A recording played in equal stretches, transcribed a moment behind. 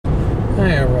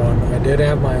Hi everyone, I did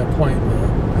have my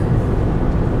appointment.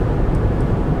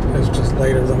 It's just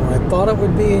later than what I thought it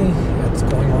would be. It's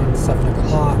going on 7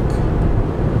 o'clock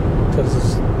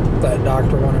because that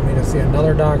doctor wanted me to see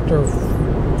another doctor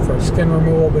for skin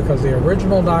removal because the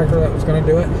original doctor that was going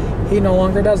to do it, he no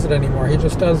longer does it anymore. He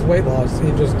just does weight loss.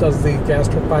 He just does the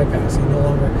gastric bypass. He no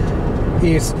longer,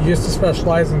 he used to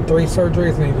specialize in 3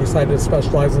 surgeries and he decided to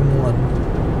specialize in 1.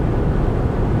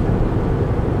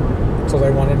 So they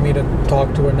wanted me to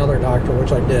talk to another doctor,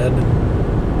 which I did.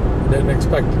 Didn't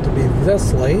expect it to be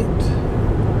this late.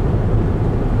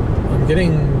 I'm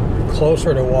getting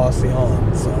closer to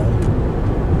Wasion, so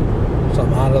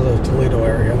I'm out of the Toledo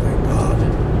area, thank God.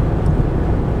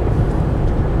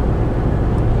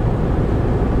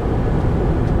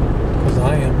 Because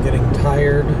I am getting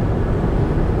tired.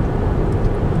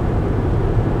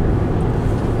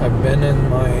 I've been in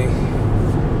my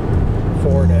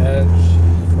Ford Edge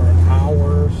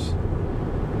hours.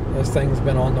 This thing's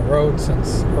been on the road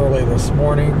since early this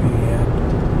morning,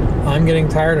 and I'm getting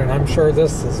tired, and I'm sure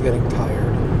this is getting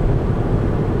tired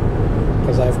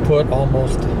because I've put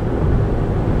almost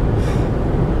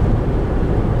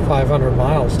 500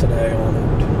 miles today on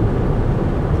it.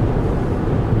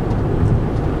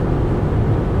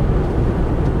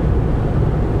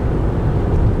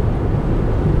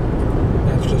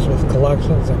 That's just with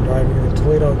collections and driving to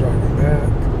Toledo, driving back.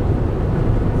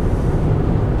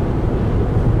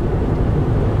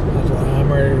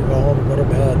 I'm ready to go home and go to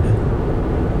bed.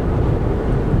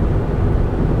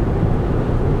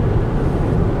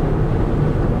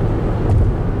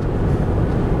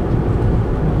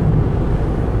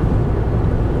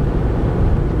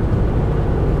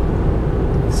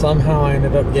 Somehow I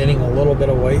ended up gaining a little bit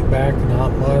of weight back,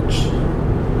 not much.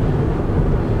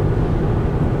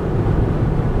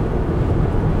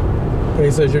 But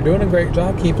he says, you're doing a great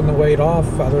job keeping the weight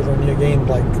off, other than you gained,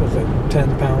 like, was it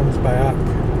 10 pounds back?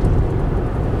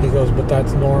 He goes, but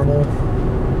that's normal.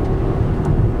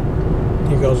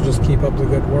 He goes, just keep up the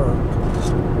good work.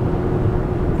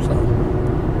 So,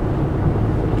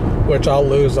 which I'll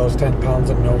lose those 10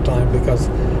 pounds in no time, because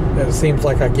it seems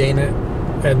like I gain it,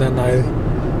 and then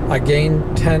I gain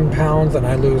 10 pounds and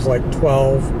I lose like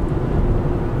 12.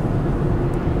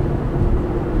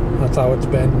 That's how it's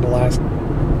been the last,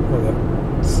 what was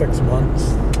it, 6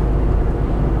 months.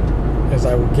 As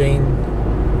I would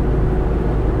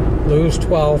lose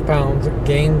 12 pounds,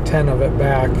 gain 10 of it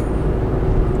back,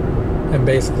 and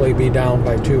basically be down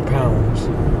by 2 pounds.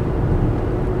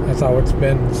 That's how it's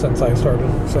been since I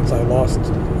lost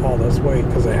all this weight,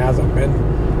 because it hasn't been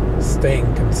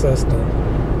staying consistent.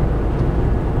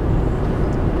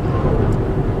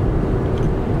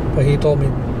 But he told me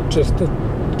just to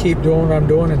keep doing what I'm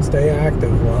doing and stay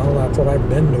active. Well, that's what I've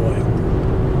been doing.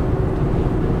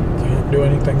 Can't do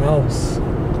anything else.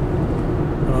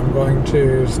 I'm going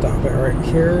to stop it right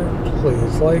here.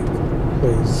 Please like,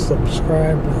 please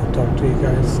subscribe. I'll talk to you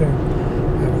guys soon.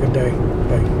 Have a good day.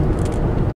 Bye.